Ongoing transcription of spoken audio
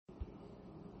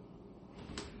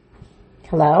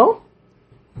Hello?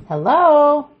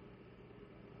 Hello?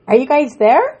 Are you guys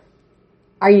there?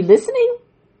 Are you listening?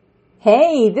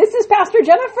 Hey, this is Pastor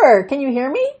Jennifer. Can you hear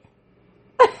me?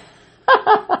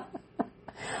 I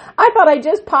thought I'd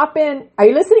just pop in. Are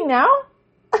you listening now?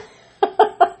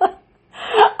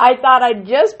 I thought I'd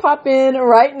just pop in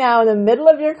right now in the middle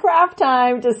of your craft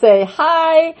time to say,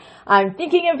 hi, I'm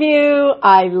thinking of you.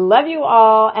 I love you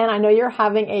all. And I know you're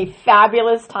having a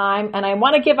fabulous time. And I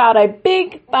want to give out a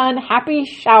big, fun, happy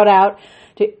shout out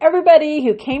to everybody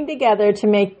who came together to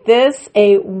make this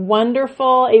a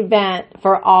wonderful event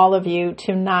for all of you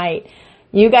tonight.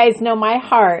 You guys know my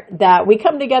heart that we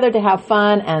come together to have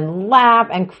fun and laugh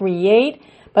and create.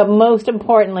 But most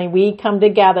importantly, we come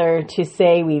together to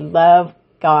say we love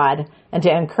God and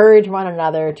to encourage one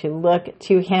another to look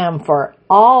to Him for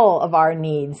all of our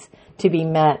needs to be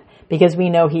met because we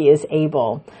know He is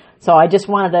able. So I just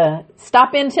wanted to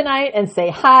stop in tonight and say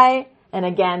hi. And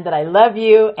again, that I love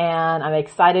you and I'm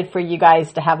excited for you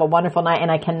guys to have a wonderful night. And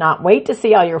I cannot wait to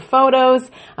see all your photos.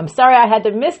 I'm sorry I had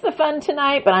to miss the fun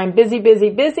tonight, but I'm busy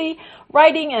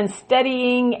writing and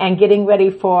studying and getting ready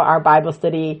for our Bible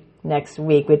study next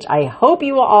week, which I hope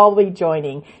you will all be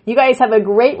joining. You guys have a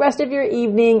great rest of your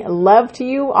evening. Love to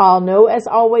you all. Know as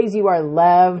always, you are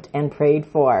loved and prayed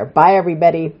for. Bye,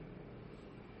 everybody.